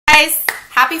guys!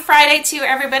 Happy Friday to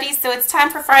everybody. So it's time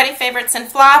for Friday favorites and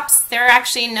flops. There are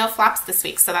actually no flops this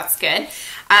week, so that's good.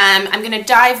 I'm going to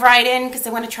dive right in because I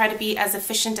want to try to be as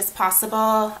efficient as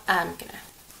possible. I'm going to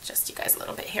adjust you guys a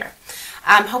little bit here.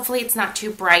 Hopefully it's not too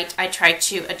bright. I tried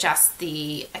to adjust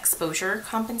the exposure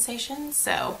compensation,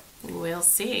 so we'll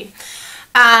see.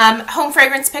 Home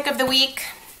fragrance pick of the week.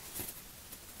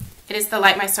 It is the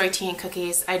Light My Soy Tea and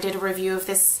Cookies. I did a review of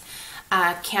this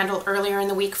candle earlier in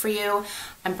the week for you.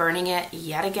 I'm burning it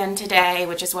yet again today,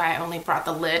 which is why I only brought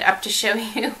the lid up to show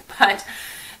you. But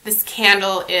this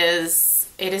candle is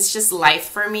just life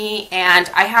for me, and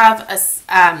I have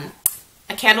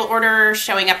a candle order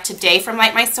showing up today from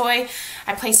Light My Soy.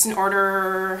 I placed an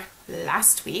order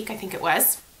last week, I think it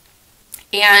was.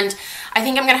 And I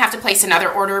think I'm going to have to place another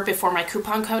order before my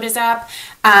coupon code is up,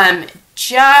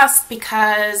 just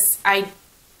because I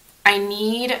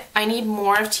need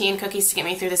more of tea and cookies to get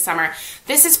me through the summer.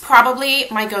 This is probably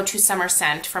my go-to summer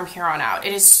scent from here on out.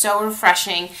 It is so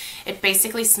refreshing. It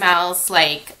basically smells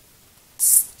like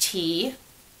tea,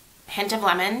 hint of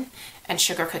lemon, and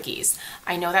sugar cookies.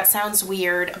 I know that sounds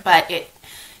weird, but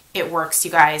it works,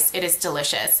 you guys. It is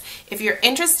delicious. If you're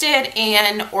interested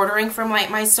in ordering from Light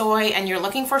My Soy and you're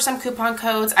looking for some coupon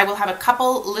codes, I will have a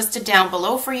couple listed down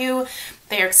below for you.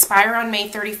 They expire on May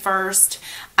 31st.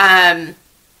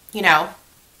 You know,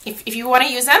 if you want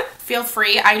to use them, feel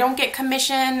free. I don't get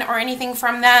commission or anything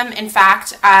from them. In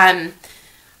fact, I'm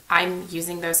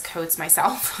using those codes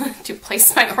myself to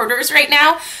place my orders right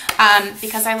now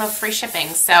because I love free shipping.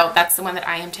 So that's the one that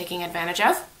I am taking advantage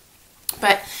of.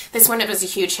 But this one, it was a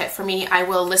huge hit for me. I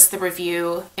will list the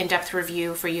review, in-depth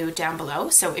review for you down below.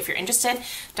 So if you're interested,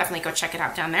 definitely go check it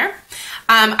out down there.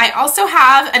 I also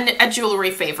have a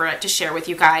jewelry favorite to share with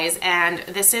you guys, and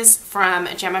this is from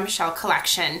Gemma Michelle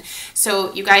Collection.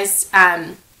 So you guys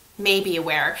may be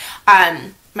aware,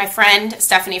 my friend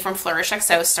Stephanie from Flourish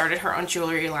XO started her own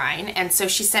jewelry line, and so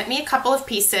she sent me a couple of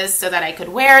pieces so that I could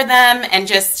wear them and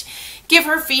just give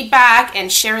her feedback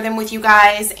and share them with you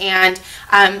guys. And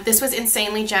this was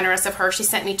insanely generous of her. She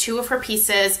sent me 2 of her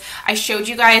pieces. I showed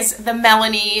you guys the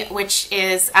Melanie, which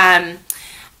is an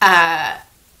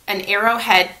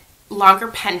arrowhead longer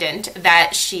pendant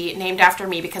that she named after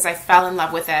me because I fell in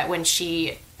love with it when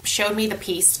she showed me the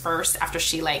piece first. After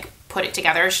she like put it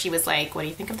together, she was like, "What do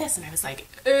you think of this?" And I was like,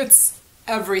 "It's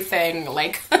everything.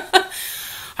 Like,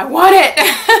 I want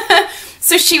it."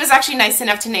 So she was actually nice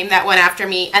enough to name that one after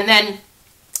me. And then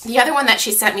the other one that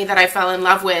she sent me that I fell in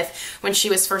love with when she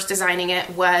was first designing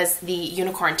it was the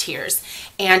Unicorn Tears.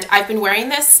 And I've been wearing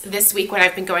this week when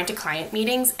I've been going to client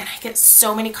meetings, and I get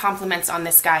so many compliments on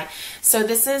this guy. So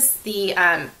this is the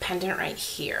pendant right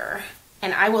here.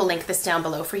 And I will link this down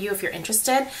below for you if you're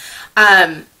interested.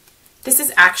 This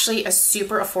is actually a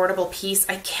super affordable piece.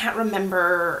 I can't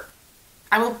remember.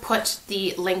 I will put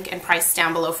the link and price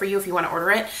down below for you if you want to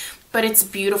order it. But it's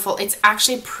beautiful. It's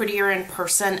actually prettier in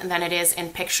person than it is in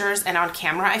pictures and on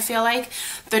camera, I feel like.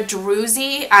 The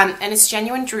druzy, and it's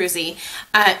genuine druzy,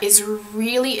 is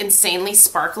really insanely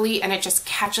sparkly, and it just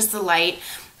catches the light.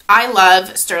 I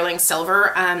love sterling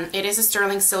silver. It is a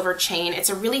sterling silver chain. It's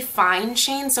a really fine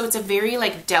chain, so it's a very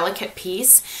like delicate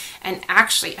piece. And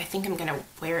actually, I think I'm going to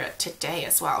wear it today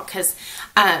as well, because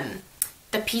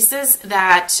the pieces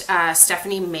that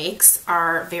Stephanie makes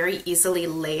are very easily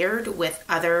layered with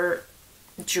other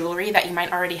jewelry that you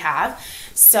might already have.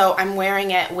 So I'm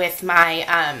wearing it with my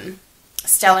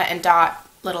Stella and Dot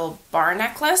little bar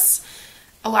necklace.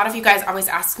 A lot of you guys always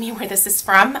ask me where this is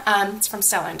from. It's from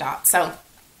Stella and Dot. So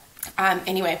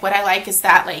anyway, what I like is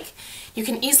that like you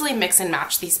can easily mix and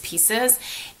match these pieces,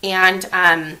 and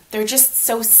they're just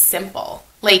so simple.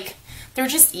 Like, they're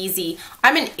just easy.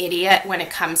 I'm an idiot when it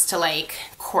comes to like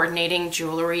coordinating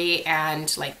jewelry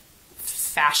and like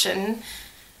fashion.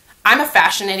 I'm a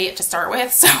fashion idiot to start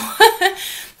with, so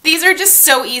these are just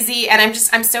so easy, and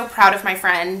I'm so proud of my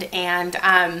friend, and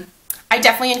I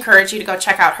definitely encourage you to go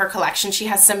check out her collection. She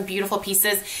has some beautiful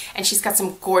pieces, and she's got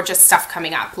some gorgeous stuff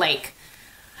coming up. Like,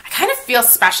 I kind of feel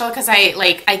special because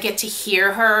I get to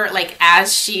hear her like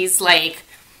as she's like,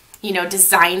 you know,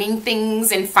 designing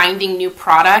things and finding new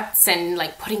products and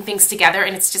like putting things together.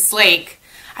 And it's just like,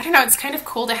 I don't know, it's kind of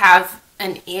cool to have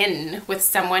an in with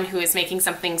someone who is making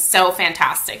something so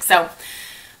fantastic. So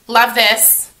love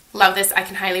this. Love this. I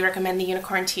can highly recommend the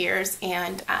Unicorn Tears.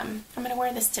 And I'm going to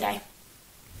wear this today.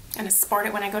 I'm going to sport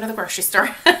it when I go to the grocery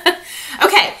store.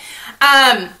 Okay.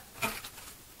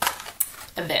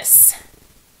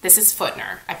 This is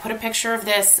Footner. I put a picture of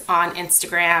this on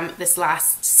Instagram this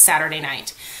last Saturday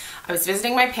night. I was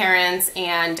visiting my parents,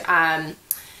 and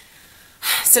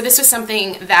So this was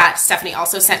something that Stephanie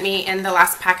also sent me in the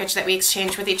last package that we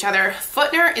exchanged with each other.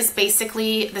 Footner is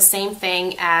basically the same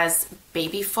thing as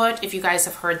baby foot, if you guys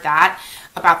have heard that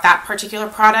about that particular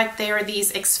product. They are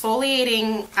these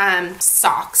exfoliating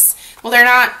socks. Well,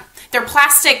 they're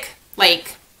plastic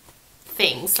like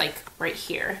things like right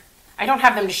here. I don't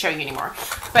have them to show you anymore.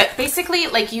 But basically,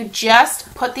 like, you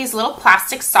just put these little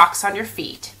plastic socks on your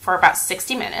feet for about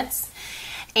 60 minutes.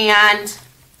 And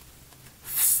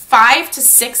 5 to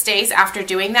 6 days after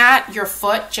doing that, your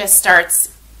foot just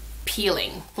starts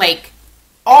peeling. Like,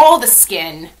 all the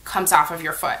skin comes off of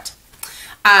your foot.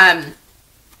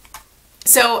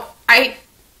 So I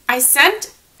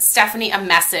sent Stephanie a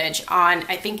message on,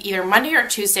 I think, either Monday or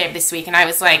Tuesday of this week, and I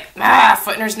was like,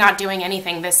 Footner's not doing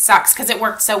anything, this sucks, because it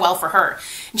worked so well for her.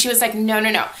 And she was like,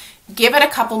 no, give it a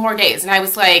couple more days. And I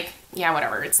was like, yeah,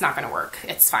 whatever, it's not gonna work,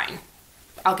 it's fine,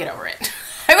 I'll get over it.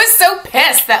 I was so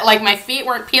pissed that, like, my feet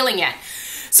weren't peeling yet.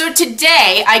 So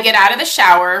today I get out of the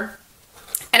shower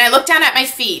and I look down at my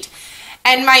feet,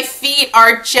 and my feet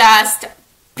are just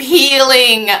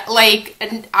peeling. Like,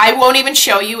 and I won't even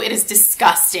show you, it is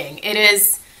disgusting. It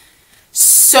is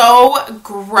so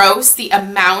gross, the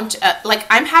amount of, like,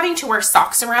 I'm having to wear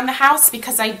socks around the house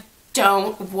because I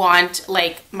don't want,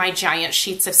 like, my giant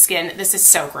sheets of skin. This is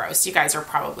so gross. You guys are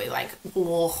probably like,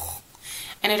 ugh.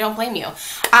 And I don't blame you.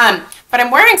 But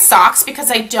I'm wearing socks because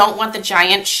I don't want the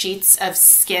giant sheets of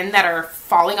skin that are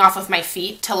falling off of my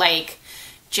feet to, like,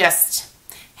 just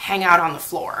hang out on the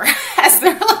floor as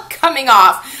they're, like, coming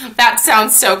off. That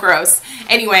sounds so gross.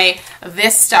 Anyway,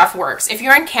 this stuff works. If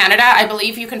you're in Canada, I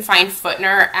believe you can find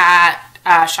Footner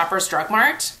at Shoppers Drug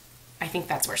Mart. I think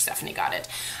that's where Stephanie got it.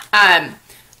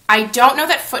 I don't know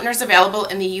that Footner's available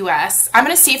in the US. I'm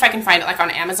going to see if I can find it, like,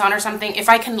 on Amazon or something. If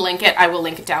I can link it, I will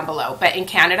link it down below. But in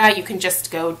Canada, you can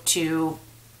just go to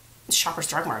Shoppers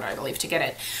Drug Mart, I believe, to get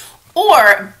it.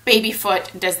 Or Baby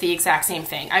Foot does the exact same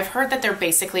thing. I've heard that they're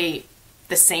basically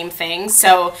the same thing.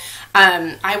 So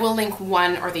I will link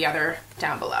one or the other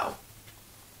down below.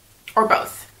 Or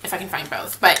both, if I can find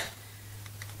both. But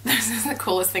this is the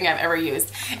coolest thing I've ever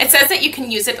used. It says that you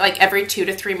can use it, like, every 2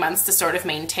 to 3 months to sort of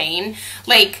maintain.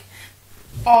 Like,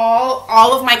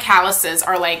 all of my calluses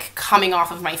are, like, coming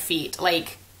off of my feet.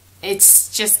 Like, it's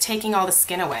just taking all the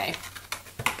skin away.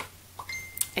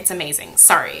 It's amazing.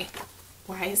 Sorry.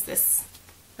 Why is this?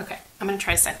 Okay, I'm going to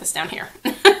try to set this down here.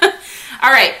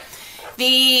 All right.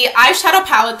 The eyeshadow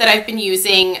palette that I've been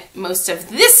using most of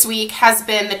this week has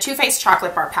been the Too Faced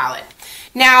Chocolate Bar palette.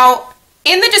 Now,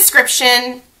 in the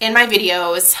description in my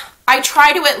videos, I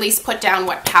try to at least put down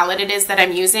what palette it is that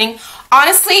I'm using.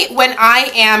 Honestly, when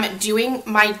I am doing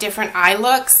my different eye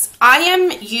looks, I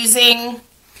am using a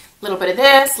little bit of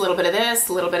this, a little bit of this,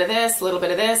 a little bit of this, a little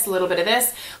bit of this, a little bit of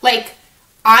this. Like,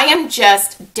 I am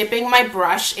just dipping my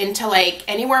brush into, like,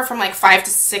 anywhere from, like, 5 to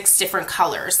 6 different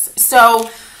colors. So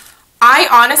I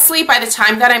honestly, by the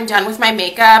time that I'm done with my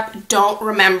makeup, don't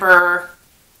remember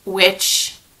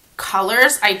which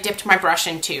colors I dipped my brush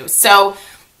into. So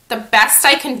the best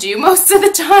I can do most of the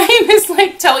time is,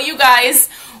 like, tell you guys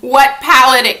what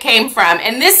palette it came from.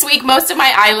 And this week, most of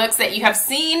my eye looks that you have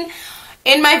seen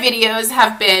in my videos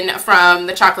have been from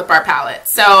the Chocolate Bar palette.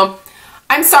 So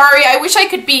I'm sorry, I wish I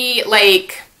could be,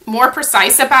 like, more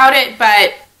precise about it,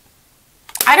 but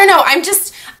I don't know.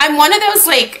 I'm one of those,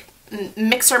 like,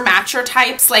 mixer matcher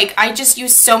types. Like, I just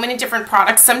use so many different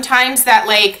products sometimes that,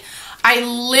 like, I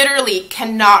literally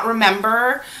cannot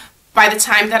remember by the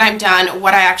time that I'm done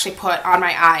what I actually put on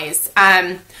my eyes.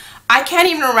 I can't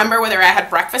even remember whether I had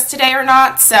breakfast today or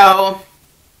not, so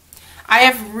I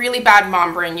have really bad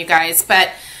mom brain, you guys, but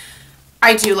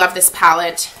I do love this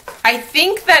palette. I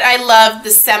think that I love the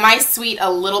semi-sweet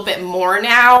a little bit more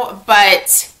now,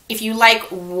 but if you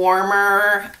like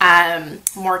warmer,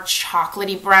 more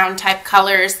chocolatey brown type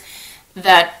colors,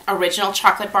 the original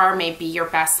Chocolate Bar may be your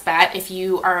best bet. If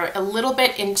you are a little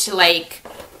bit into, like,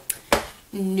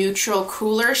 neutral,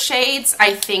 cooler shades,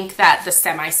 I think that the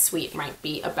semi-sweet might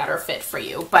be a better fit for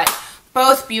you. But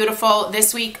both beautiful.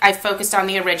 This week I focused on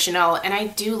the original, and I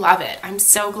do love it. I'm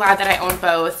so glad that I own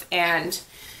both, and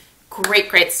great,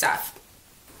 great stuff.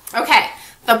 Okay.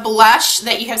 The blush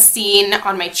that you have seen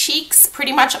on my cheeks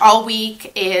pretty much all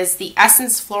week is the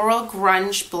Essence Floral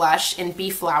Grunge Blush in Be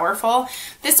Flowerful.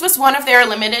 This was one of their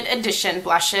limited edition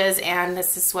blushes, and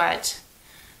this is what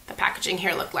the packaging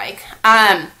here looked like.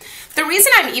 The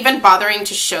reason I'm even bothering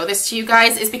to show this to you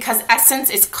guys is because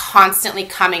Essence is constantly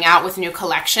coming out with new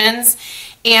collections,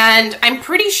 and I'm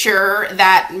pretty sure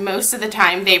that most of the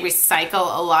time they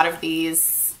recycle a lot of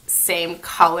these same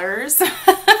colors.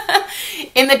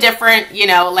 in the different, you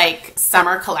know, like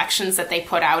summer collections that they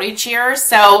put out each year.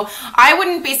 So I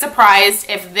wouldn't be surprised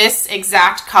if this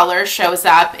exact color shows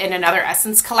up in another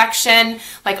Essence collection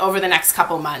like over the next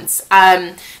couple months.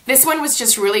 This one was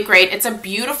just really great. It's a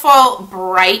beautiful,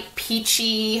 bright,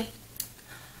 peachy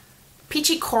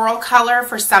coral color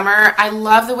for summer. I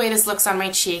love the way this looks on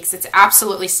my cheeks. It's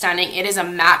absolutely stunning. It is a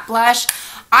matte blush.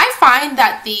 I find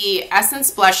that the Essence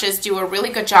blushes do a really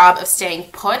good job of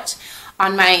staying put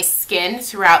on my skin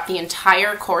throughout the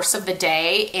entire course of the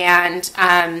day, and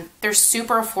they're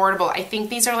super affordable. I think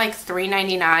these are like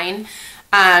 $3.99.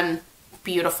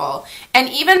 Beautiful. And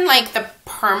even like the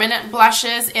permanent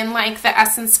blushes in like the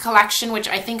Essence collection, which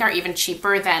I think are even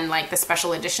cheaper than like the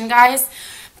special edition guys,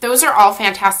 those are all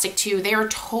fantastic too. They are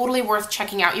totally worth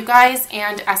checking out, you guys,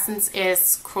 and Essence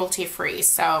is cruelty free,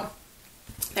 so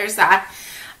there's that.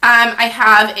 I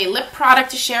have a lip product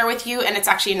to share with you, and it's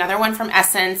actually another one from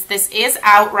Essence. This is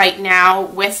out right now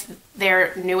with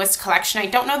their newest collection. I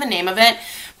don't know the name of it,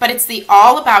 but it's the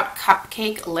All About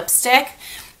Cupcake lipstick.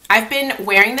 I've been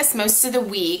wearing this most of the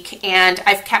week, and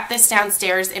I've kept this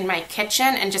downstairs in my kitchen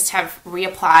and just have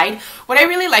reapplied. What I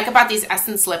really like about these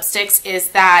Essence lipsticks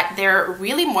is that they're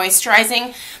really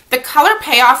moisturizing. The color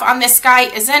payoff on this guy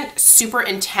isn't super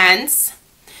intense,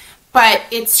 but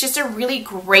it's just a really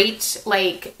great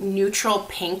like neutral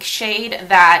pink shade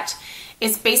that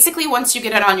is basically, once you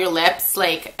get it on your lips,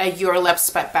 like a Your Lips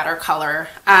But Better color.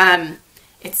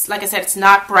 It's, like I said, it's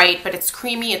not bright, but it's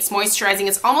creamy, it's moisturizing.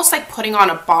 It's almost like putting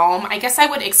on a balm. I guess I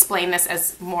would explain this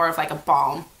as more of like a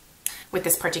balm with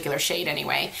this particular shade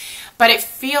anyway. But it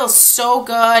feels so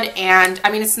good, and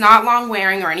I mean, it's not long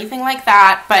wearing or anything like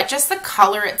that, but just the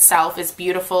color itself is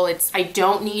beautiful. I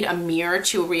don't need a mirror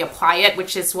to reapply it,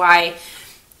 which is why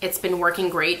it's been working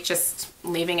great just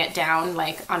leaving it down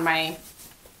like on by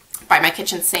my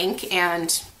kitchen sink,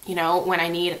 and you know, when I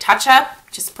need a touch-up,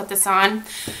 just put this on.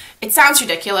 It sounds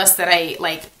ridiculous that I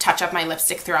like touch up my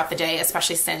lipstick throughout the day,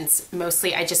 especially since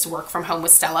mostly I just work from home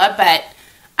with Stella, but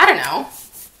I don't know.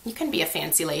 You can be a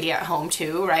fancy lady at home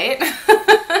too, right?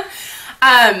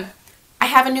 I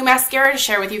have a new mascara to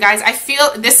share with you guys. I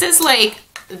feel this is like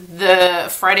the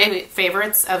Friday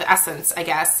favorites of Essence, I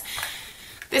guess.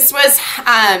 This was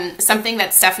something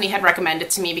that Stephanie had recommended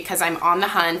to me because I'm on the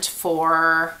hunt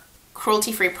for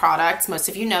cruelty-free products. Most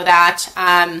of you know that.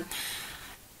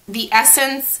 The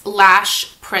Essence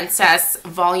Lash Princess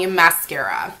Volume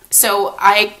Mascara. So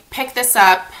I picked this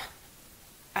up,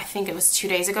 I think it was 2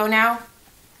 days ago now,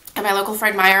 at my local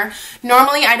Fred Meyer.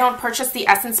 Normally I don't purchase the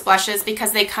Essence blushes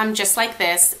because they come just like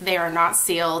this. They are not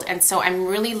sealed, and so I'm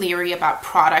really leery about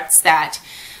products that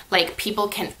like people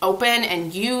can open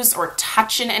and use or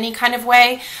touch in any kind of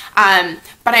way.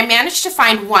 But I managed to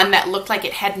find one that looked like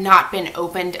it had not been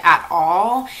opened at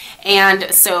all,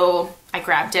 and so I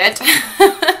grabbed it.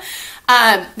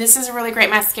 This is a really great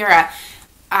mascara.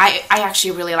 I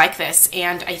actually really like this,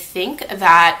 and I think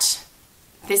that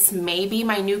this may be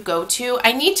my new go-to.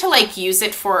 I need to like use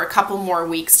it for a couple more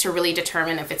weeks to really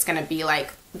determine if it's going to be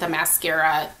like the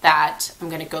mascara that I'm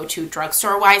going to go to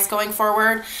drugstore wise going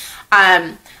forward.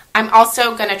 I'm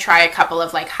also going to try a couple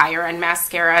of like higher end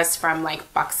mascaras from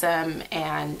like Buxom,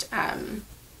 and I'm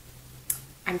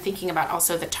thinking about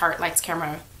also the Tarte Lights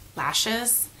Camera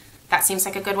Lashes. That seems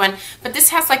like a good one. But this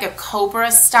has like a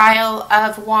Cobra style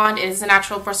of wand. It is a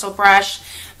natural bristle brush.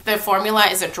 The formula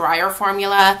is a drier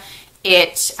formula.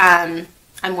 I'm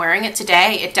wearing it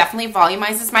today. It definitely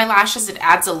volumizes my lashes. It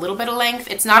adds a little bit of length.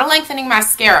 It's not a lengthening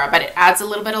mascara, but it adds a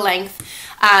little bit of length.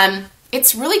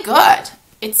 It's really good.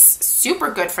 It's super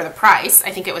good for the price.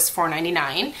 I think it was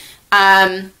 $4.99.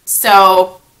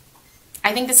 So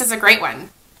I think this is a great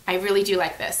one. I really do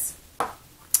like this.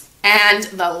 And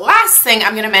the last thing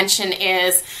I'm going to mention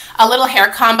is a little hair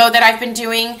combo that I've been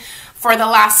doing for the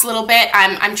last little bit.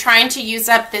 I'm trying to use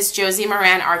up this Josie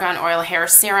Maran Argan Oil Hair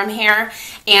Serum here,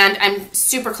 and I'm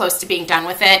super close to being done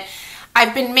with it.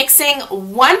 I've been mixing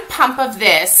 1 pump of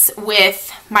this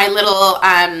with my little,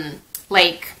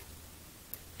 like,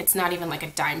 it's not even like a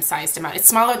dime-sized amount. It's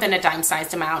smaller than a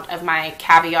dime-sized amount of my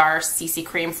Caviar CC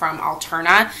Cream from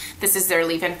Alterna. This is their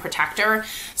leave-in protector.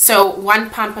 So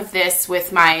 1 pump of this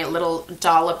with my little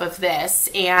dollop of this,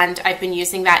 and I've been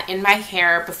using that in my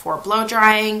hair before blow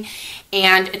drying,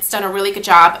 and it's done a really good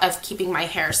job of keeping my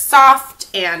hair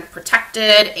soft and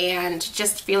protected and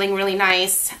just feeling really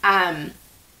nice.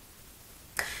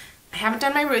 I haven't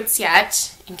done my roots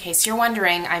yet, in case you're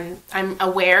wondering. I'm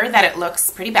aware that it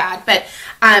looks pretty bad, but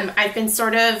I've been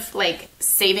sort of like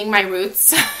saving my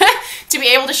roots to be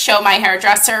able to show my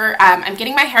hairdresser. I'm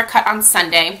getting my hair cut on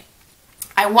Sunday.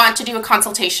 I want to do a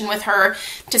consultation with her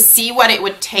to see what it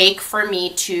would take for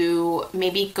me to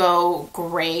maybe go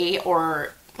gray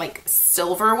or like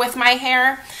silver with my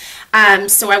hair.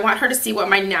 So I want her to see what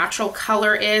my natural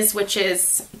color is, which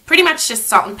is pretty much just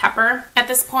salt and pepper at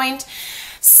this point.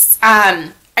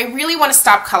 I really want to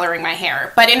stop coloring my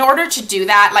hair, but in order to do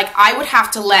that, like I would have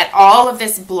to let all of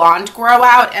this blonde grow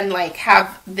out and like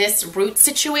have this root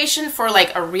situation for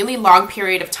like a really long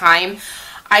period of time.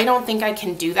 I don't think I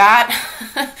can do that.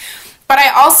 But I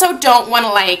also don't want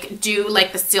to like do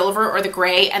like the silver or the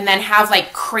gray and then have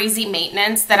like crazy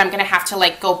maintenance that I'm going to have to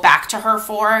like go back to her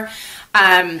for,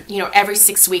 you know, every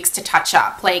 6 weeks to touch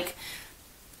up. Like,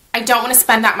 I don't want to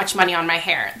spend that much money on my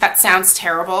hair. That sounds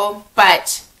terrible,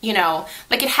 but you know,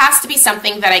 like it has to be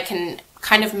something that I can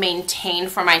kind of maintain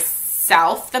for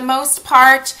myself the most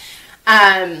part.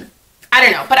 I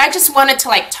don't know, but I just wanted to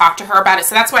like talk to her about it.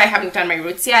 So that's why I haven't done my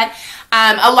roots yet.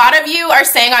 A lot of you are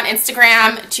saying on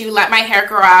Instagram to let my hair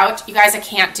grow out. You guys, I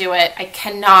can't do it. I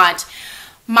cannot.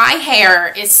 My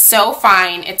hair is so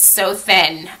fine. It's so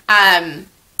thin.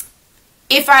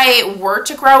 If I were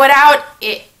to grow it out,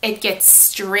 it gets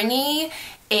stringy.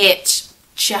 It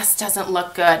just doesn't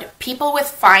look good. People with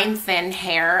fine, thin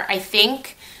hair, I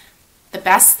think the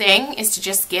best thing is to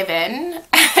just give in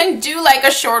and do like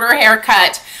a shorter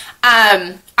haircut.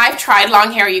 I've tried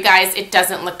long hair, you guys. It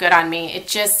doesn't look good on me.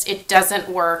 It doesn't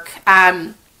work.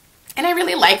 And I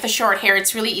really like the short hair.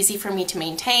 It's really easy for me to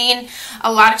maintain.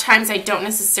 A lot of times I don't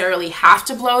necessarily have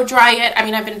to blow dry it. I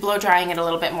mean, I've been blow drying it a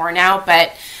little bit more now,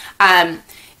 but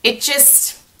it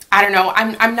just, I don't know.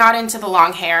 I'm not into the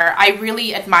long hair. I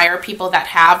really admire people that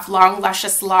have long,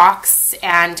 luscious locks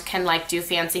and can like do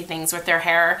fancy things with their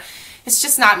hair. It's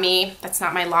just not me. That's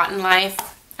not my lot in life.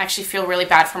 I actually feel really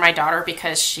bad for my daughter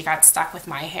because she got stuck with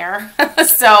my hair.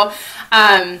 So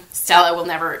Stella will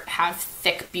never have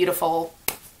thick, beautiful,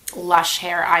 lush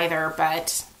hair either,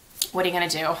 but what are you going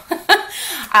to do?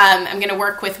 I'm going to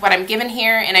work with what I'm given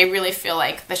here, and I really feel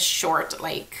like the short,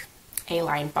 like,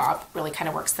 A-line bob really kind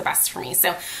of works the best for me. So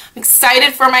I'm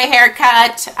excited for my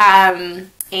haircut,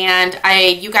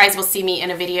 and you guys will see me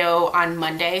in a video on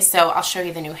Monday, so I'll show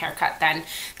you the new haircut then.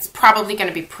 It's probably going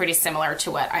to be pretty similar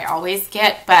to what I always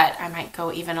get, but I might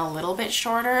go even a little bit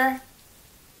shorter.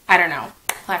 I don't know.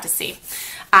 We'll have to see.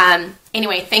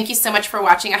 Anyway, thank you so much for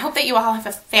watching. I hope that you all have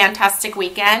a fantastic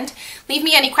weekend. Leave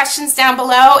me any questions down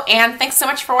below, and thanks so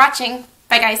much for watching.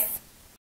 Bye, guys.